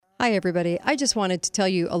Hi, everybody. I just wanted to tell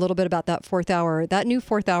you a little bit about that fourth hour. That new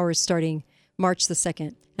fourth hour is starting March the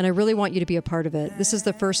 2nd, and I really want you to be a part of it. This is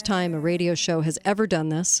the first time a radio show has ever done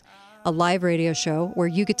this, a live radio show where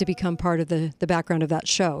you get to become part of the background of that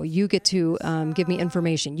show. You get to give me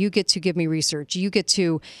information. You get to give me research. You get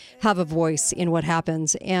to have a voice in what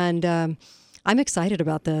happens. And I'm excited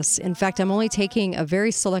about this. In fact, I'm only taking a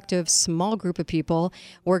very selective, small group of people.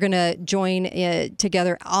 We're going to join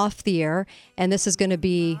together off the air, and this is going to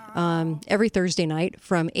be every Thursday night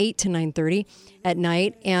from 8 to 9:30 at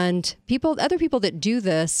night. And other people that do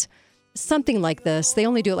this, something like this, they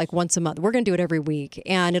only do it like once a month. We're going to do it every week,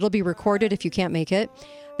 and it'll be recorded if you can't make it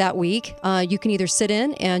that week. You can either sit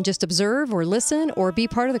in and just observe or listen or be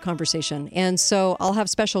part of the conversation. And so I'll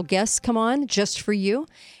have special guests come on just for you,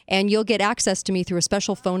 and you'll get access to me through a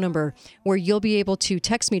special phone number where you'll be able to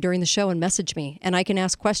text me during the show and message me, and I can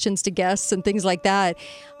ask questions to guests and things like that,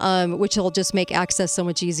 which will just make access so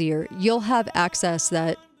much easier. You'll have access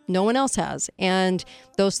that no one else has, and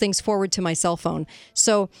those things forward to my cell phone.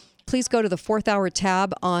 So please go to the fourth hour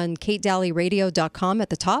tab on KateDalleyRadio.com at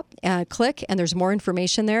the top, click, and there's more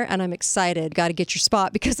information there. And I'm excited. Got to get your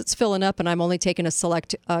spot because it's filling up and I'm only taking a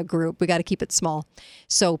select group. We got to keep it small.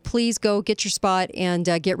 So please go get your spot and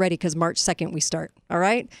get ready because March 2nd we start. All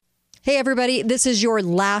right. Hey, everybody, this is your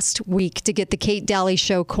last week to get the Kate Dalley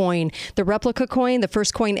Show coin. The replica coin, the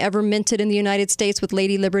first coin ever minted in the United States with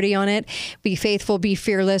Lady Liberty on it. Be faithful, be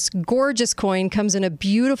fearless. Gorgeous coin. Comes in a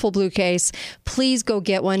beautiful blue case. Please go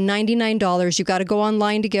get one. $99. You got to go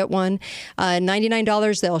online to get one.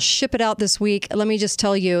 $99. They'll ship it out this week. Let me just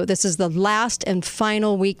tell you, this is the last and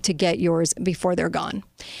final week to get yours before they're gone.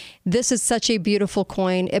 This is such a beautiful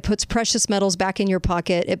coin. It puts precious metals back in your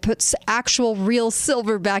pocket. It puts actual real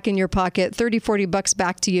silver back in your pocket, $30-$40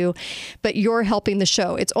 back to you, but you're helping the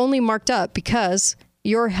show. It's only marked up because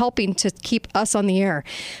you're helping to keep us on the air.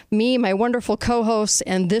 Me, my wonderful co-hosts,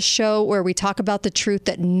 and this show where we talk about the truth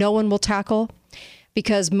that no one will tackle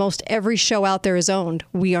because most every show out there is owned.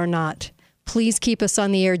 We are not. Please keep us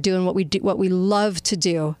on the air doing what we do, what we love to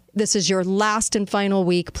do. This is your last and final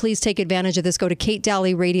week. Please take advantage of this. Go to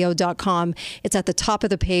KateDalleyRadio.com. It's at the top of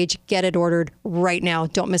the page. Get it ordered right now.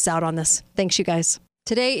 Don't miss out on this. Thanks, you guys.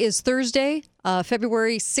 Today is Thursday,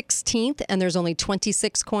 February 16th, and there's only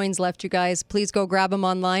 26 coins left, you guys. Please go grab them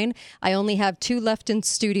online. I only have 2 left in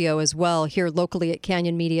studio as well here locally at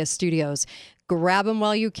Canyon Media Studios. Grab them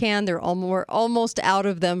while you can. We're almost out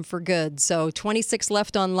of them for good. So 26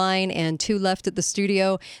 left online and 2 left at the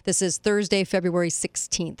studio. This is Thursday, February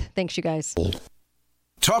 16th. Thanks, you guys.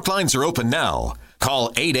 Talk lines are open now.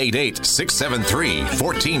 Call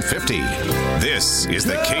 888-673-1450. This is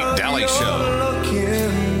the Kate Dalley Show.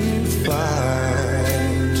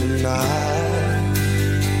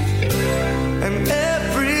 And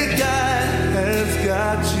every guy has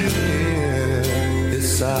got you in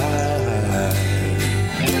his side.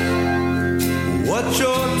 What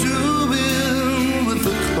you're doing with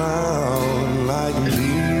a clown like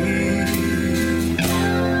me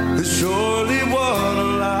is surely one of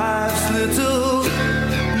life's little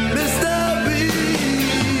mysteries.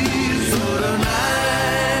 So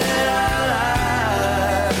tonight I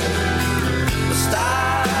the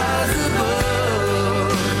stars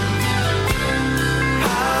above.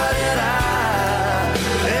 How did I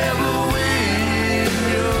ever win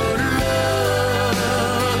your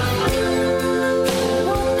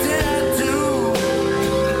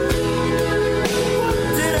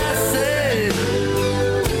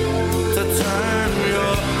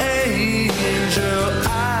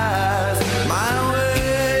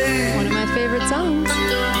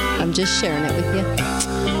just sharing it with you.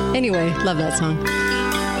 Anyway, love that song.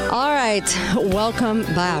 All right, welcome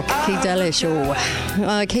back. Kate Dalley Show.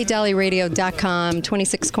 KateDalleyRadio.com.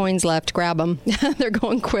 26 coins left. Grab them. They're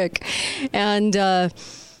going quick. And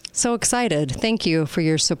so excited. Thank you for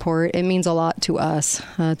your support. It means a lot to us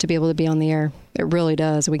to be able to be on the air. It really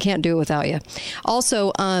does. We can't do it without you.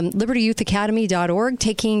 Also, LibertyYouthAcademy.org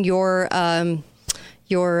taking your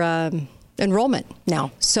enrollment now.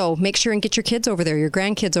 So make sure and get your kids over there, your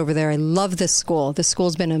grandkids over there. I love this school. This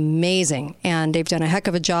school's been amazing, and they've done a heck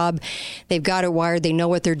of a job. They've got it wired. They know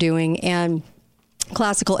what they're doing. And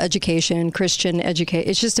classical education, Christian education,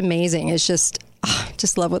 it's just amazing. It's just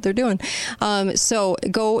love what they're doing. So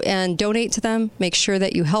go and donate to them. Make sure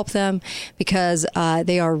that you help them because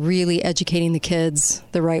they are really educating the kids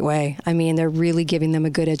the right way. I mean, they're really giving them a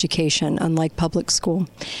good education, unlike public school.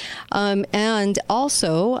 And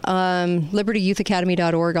also,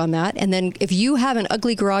 LibertyYouthAcademy.org on that. And then if you have an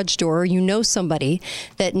ugly garage door, you know somebody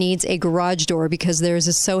that needs a garage door because theirs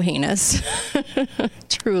is so heinous,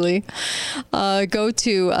 truly, go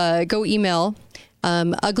email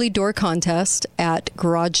Ugly Door Contest at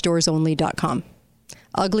GarageDoorsOnly.com.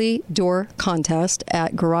 Ugly Door Contest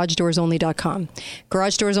at GarageDoorsOnly.com.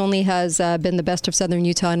 Garage Doors Only has been the best of Southern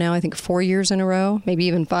Utah now, I think 4 years in a row, maybe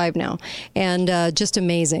even 5 now. And just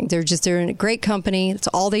amazing. They're a great company. It's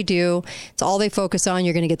all they do. It's all they focus on.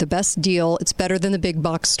 You're going to get the best deal. It's better than the big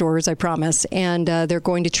box stores, I promise. And they're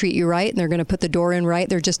going to treat you right, and they're going to put the door in right.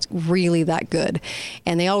 They're just really that good.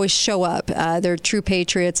 And they always show up. They're true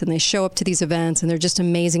patriots, and they show up to these events, and they're just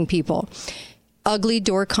amazing people. Ugly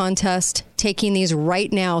Door Contest, taking these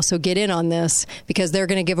right now. So get in on this, because they're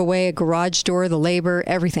going to give away a garage door, the labor,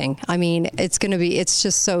 everything. I mean, it's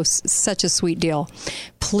just such a sweet deal.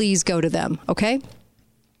 Please go to them. Okay.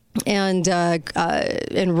 And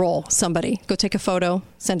enroll somebody. Go take a photo,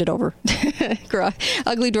 send it over.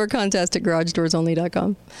 Ugly Door Contest at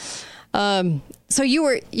GarageDoorsOnly.com. So you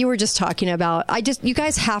were just talking about, you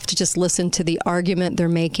guys have to just listen to the argument they're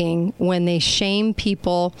making when they shame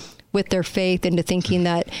people with their faith into thinking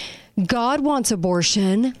that God wants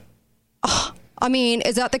abortion. Oh, I mean,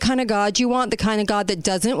 is that the kind of God you want? The kind of God that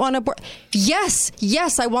doesn't want abortion?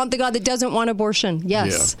 Yes, I want the God that doesn't want abortion.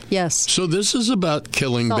 Yes, yeah. Yes. So this is about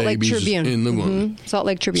killing babies in the womb. Salt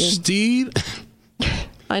Lake Tribune. Steve.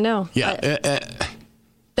 I know. Yeah.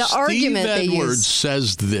 The argument they use. Steve Edwards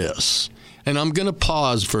says this, and I'm going to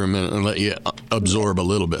pause for a minute and let you absorb a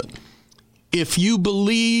little bit. If you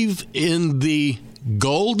believe in the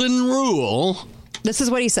golden rule. This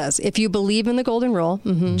is what he says. If you believe in the golden rule.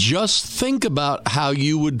 Mm-hmm. Just think about how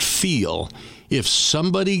you would feel if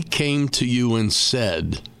somebody came to you and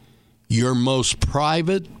said, your most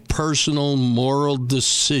private, personal, moral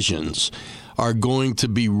decisions are going to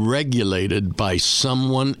be regulated by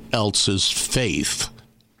someone else's faith.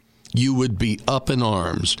 You would be up in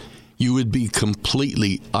arms. You would be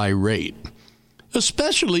completely irate.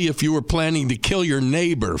 Especially if you were planning to kill your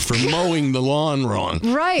neighbor for mowing the lawn wrong.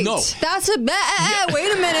 Right. No. That's wait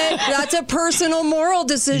a minute. That's a personal moral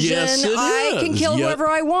decision. Yes, it I is. can kill whoever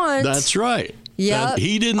I want. That's right. Yeah.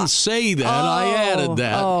 He didn't say that. I added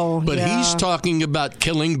that. But he's talking about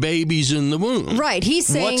killing babies in the womb. Right. He's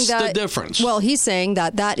saying What's the difference? Well, he's saying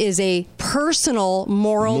that is a personal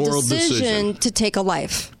moral decision to take a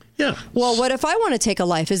life. Yeah. Well, what if I want to take a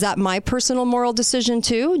life? Is that my personal moral decision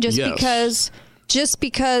too? Just because,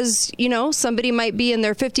 somebody might be in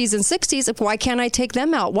their 50s and 60s, why can't I take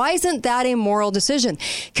them out? Why isn't that a moral decision?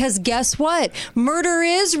 Because guess what? Murder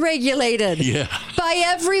is regulated by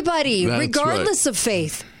everybody, regardless of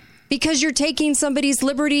faith, because you're taking somebody's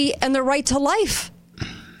liberty and their right to life.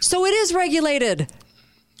 So it is regulated.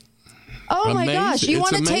 Oh my gosh! You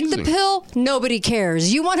want to take the pill? Nobody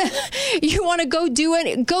cares. You want to go do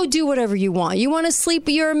it? Go do whatever you want. You want to sleep?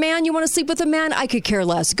 You're a man. You want to sleep with a man? I could care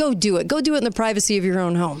less. Go do it. Go do it in the privacy of your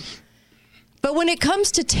own home. But when it comes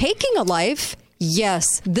to taking a life,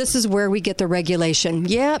 yes, this is where we get the regulation.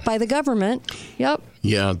 Yeah, by the government. Yep.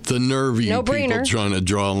 Yeah, the nervy people trying to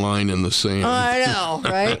draw a line in the sand. I know,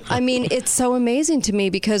 right? I mean, it's so amazing to me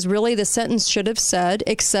because really the sentence should have said,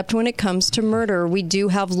 except when it comes to murder, we do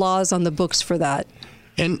have laws on the books for that.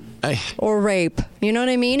 Or rape. You know what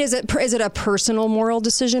I mean? Is it a personal moral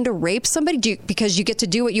decision to rape somebody? Because you get to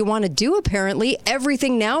do what you want to do, apparently.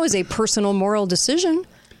 Everything now is a personal moral decision.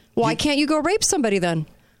 Why can't you go rape somebody then?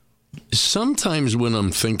 Sometimes when I'm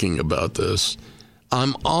thinking about this,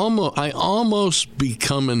 I almost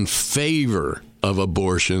become in favor of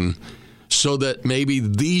abortion so that maybe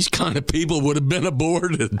these kind of people would have been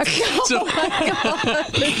aborted.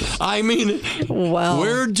 I mean,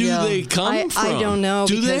 where do they come from? I don't know.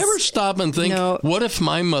 Do they ever stop and think, what if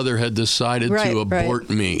my mother had decided to abort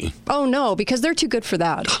me? Oh, no, because they're too good for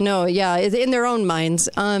that. No, yeah, in their own minds.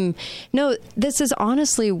 No, this is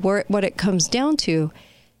honestly what it comes down to.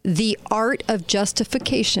 The art of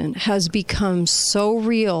justification has become so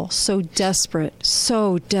real, so desperate.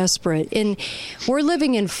 And we're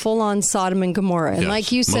living in full-on Sodom and Gomorrah. And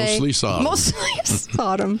like you say... Mostly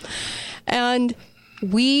Sodom. And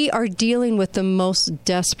we are dealing with the most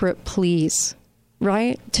desperate pleas,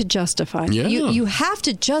 right? To justify. Yeah. You have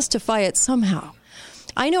to justify it somehow.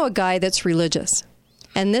 I know a guy that's religious.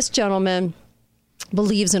 And this gentleman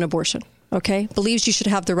believes in abortion, okay? Believes you should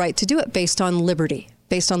have the right to do it based on liberty.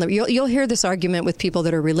 You'll hear this argument with people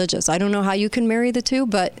that are religious. I don't know how you can marry the two,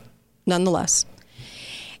 but nonetheless.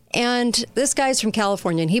 And this guy's from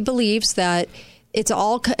California, and he believes that it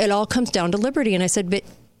all comes down to liberty. And I said, but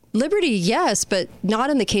liberty, yes, but not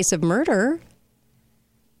in the case of murder.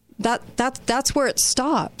 That's where it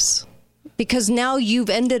stops, because now you've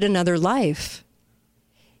ended another life.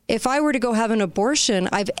 If I were to go have an abortion,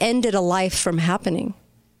 I've ended a life from happening.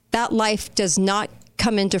 That life does not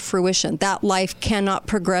come into fruition. That life cannot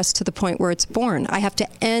progress to the point where it's born. I have to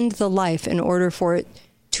end the life in order for it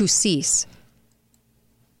to cease.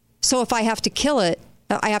 So if I have to kill it,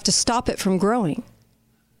 I have to stop it from growing,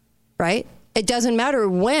 right? It doesn't matter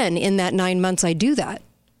when in that 9 months I do that.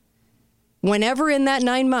 Whenever in that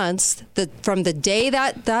 9 months, from the day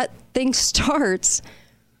that thing starts,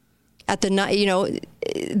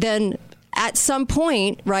 then at some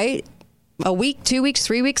point, right? A week, 2 weeks,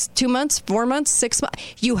 3 weeks, 2 months, 4 months, 6 months.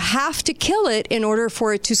 You have to kill it in order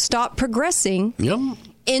for it to stop progressing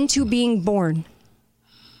into being born.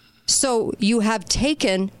 So you have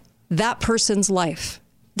taken that person's life.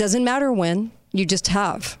 Doesn't matter when, you just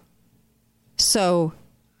have. So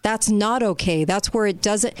that's not okay. That's where it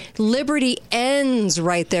doesn't. Liberty ends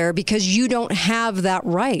right there because you don't have that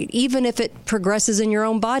right. Even if it progresses in your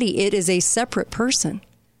own body, it is a separate person.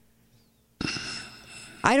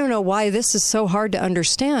 I don't know why this is so hard to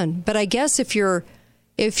understand, but I guess if you're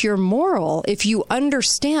moral, if you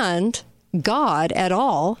understand God at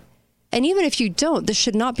all, and even if you don't, this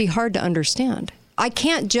should not be hard to understand. I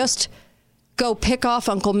can't just go pick off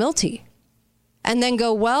Uncle Milty and then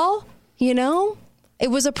go, well,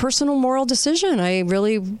 it was a personal moral decision. I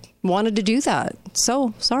really wanted to do that.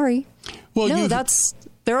 So, sorry. Well, no,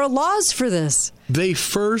 there are laws for this. They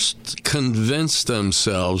first convinced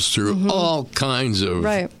themselves through all kinds of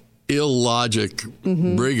illogic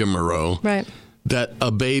rigmarole that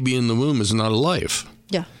a baby in the womb is not a life.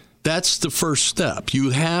 Yeah. That's the first step.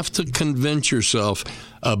 You have to convince yourself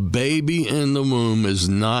a baby in the womb is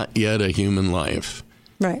not yet a human life.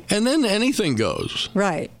 Right. And then anything goes.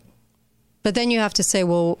 Right. But then you have to say,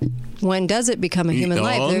 well, when does it become a human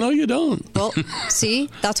life? Oh, no, you don't. Well, see,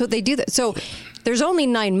 that's what they do. So there's only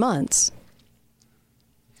 9 months.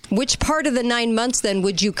 Which part of the 9 months then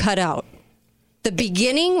would you cut out? The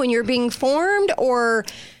beginning when you're being formed or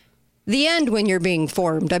the end when you're being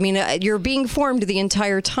formed? I mean, you're being formed the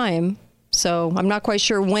entire time. So I'm not quite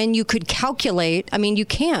sure when you could calculate. I mean, you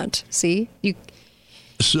can't. See?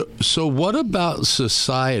 So what about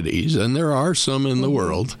societies, and there are some in the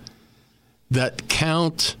world, that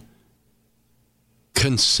count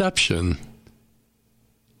conception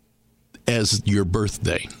as your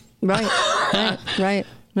birthday? Right. No,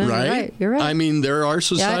 right? You're right. I mean, there are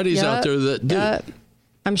societies out there that do.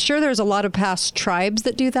 I'm sure there's a lot of past tribes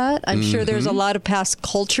that do that. I'm sure there's a lot of past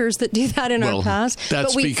cultures that do that in our past.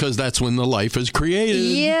 That's because that's when the life is created.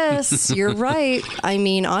 Yes, you're right. I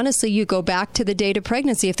mean, honestly, you go back to the date of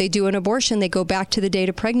pregnancy. If they do an abortion, they go back to the date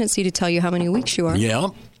of pregnancy to tell you how many weeks you are. Yeah.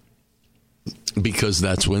 Because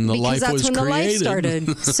that's when the life was created. Because that's when the life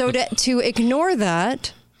started. So to ignore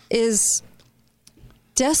that is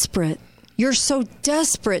desperate. You're so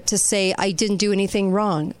desperate to say, I didn't do anything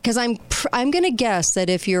wrong. Because I'm going to guess that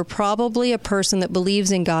if you're probably a person that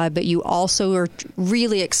believes in God, but you also are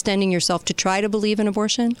really extending yourself to try to believe in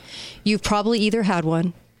abortion, you've probably either had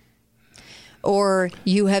one or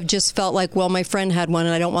you have just felt like, well, my friend had one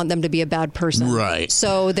and I don't want them to be a bad person. Right.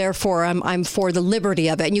 So therefore, I'm for the liberty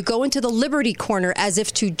of it. And you go into the liberty corner as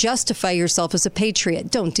if to justify yourself as a patriot.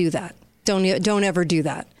 Don't do that. Don't ever do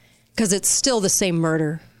that. Because it's still the same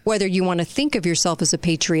murder, whether you want to think of yourself as a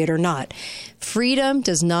patriot or not. Freedom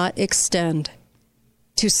does not extend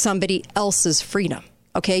to somebody else's freedom.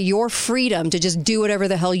 Okay, your freedom to just do whatever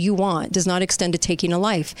the hell you want does not extend to taking a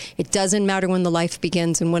life. It doesn't matter when the life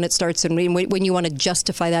begins and when it starts and when you want to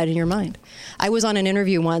justify that in your mind. I was on an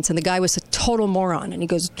interview once and the guy was a total moron and he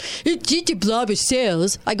goes, "It's just a blob of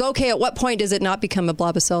cells." I go, okay, at what point does it not become a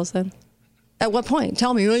blob of cells then? At what point?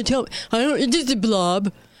 Tell me. I don't. It's just a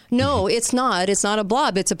blob. No, it's not. It's not a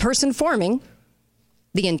blob. It's a person forming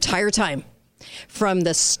the entire time from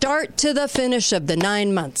the start to the finish of the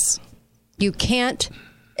 9 months. You can't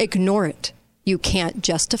ignore it. You can't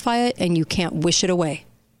justify it, and you can't wish it away.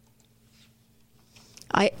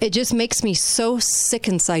 It just makes me so sick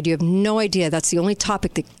inside. You have no idea. That's the only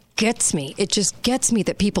topic that gets me. It just gets me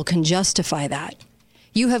that people can justify that.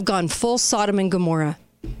 You have gone full Sodom and Gomorrah.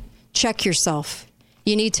 Check yourself.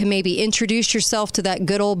 You need to maybe introduce yourself to that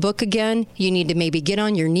good old book again. You need to maybe get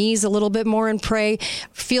on your knees a little bit more and pray.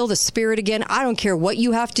 Feel the Spirit again. I don't care what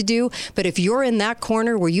you have to do, but if you're in that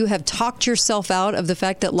corner where you have talked yourself out of the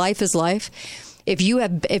fact that life is life, if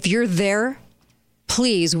you're there,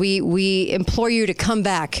 please, we implore you to come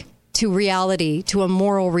back to reality, to a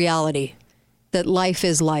moral reality, that life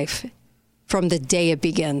is life from the day it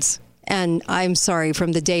begins. And I'm sorry,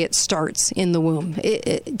 from the day it starts in the womb.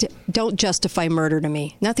 Don't justify murder to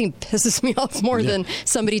me. Nothing pisses me off more than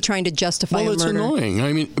somebody trying to justify a murder. Well, it's annoying.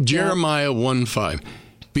 I mean, Jeremiah 1:5.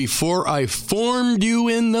 Before I formed you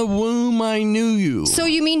in the womb, I knew you. So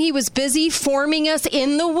you mean he was busy forming us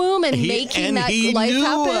in the womb and making that life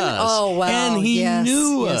happen? Oh, wow. And he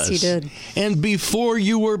knew us. Yes, he did. And before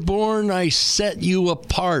you were born, I set you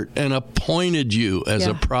apart and appointed you as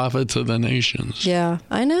a prophet to the nations. Yeah,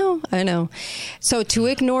 I know. So to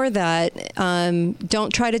ignore that,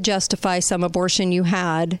 don't try to justify some abortion you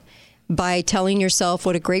had by telling yourself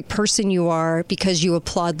what a great person you are because you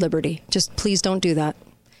applaud liberty. Just please don't do that.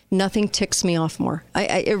 Nothing ticks me off more.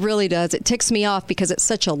 It really does. It ticks me off because it's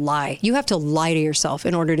such a lie. You have to lie to yourself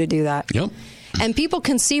in order to do that. Yep. And people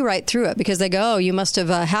can see right through it because they go, oh, you must have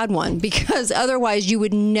had one, because otherwise you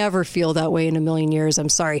would never feel that way in a million years. I'm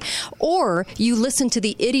sorry. Or you listen to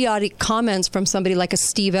the idiotic comments from somebody like a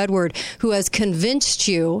Steve Edward who has convinced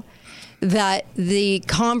you that the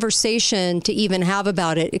conversation to even have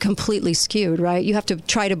about it is completely skewed, right? You have to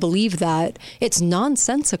try to believe that. It's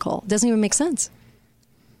nonsensical. It doesn't even make sense.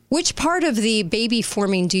 Which part of the baby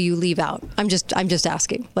forming do you leave out? I'm just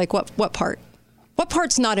asking. Like what part? What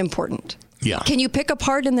part's not important? Yeah. Can you pick a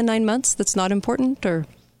part in the 9 months that's not important, or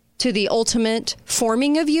to the ultimate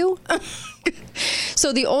forming of you?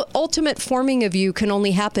 So the ultimate forming of you can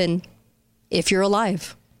only happen if you're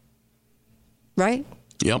alive, right?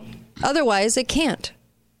 Yep. Otherwise, it can't.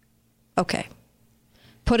 Okay.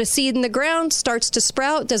 Put a seed in the ground, starts to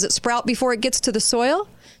sprout. Does it sprout before it gets to the soil?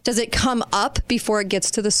 Does it come up before it gets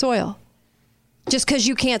to the soil? Just because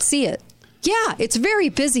you can't see it. Yeah, it's very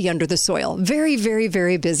busy under the soil. Very, very,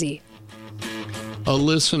 very busy. A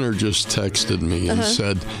listener just texted me and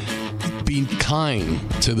said, be kind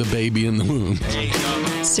to the baby in the womb.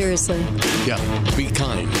 Seriously. Yeah, be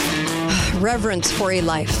kind. Reverence for a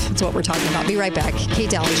life. That's what we're talking about. Be right back. Kate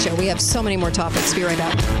Daly Show. We have so many more topics. Be right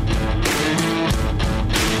back.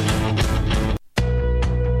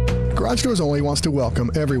 Garage Doors Only wants to welcome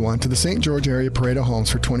everyone to the St. George Area Parade of Homes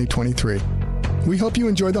for 2023. We hope you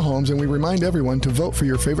enjoy the homes, and we remind everyone to vote for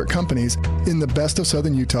your favorite companies in the Best of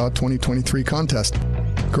Southern Utah 2023 contest.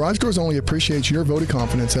 Garage Doors Only appreciates your vote of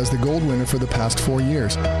confidence as the gold winner for the past 4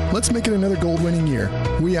 years. Let's make it another gold winning year.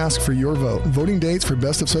 We ask for your vote. Voting dates for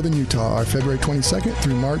Best of Southern Utah are February 22nd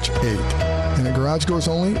through March 8th. And at Garage Doors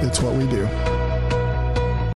Only, it's what we do.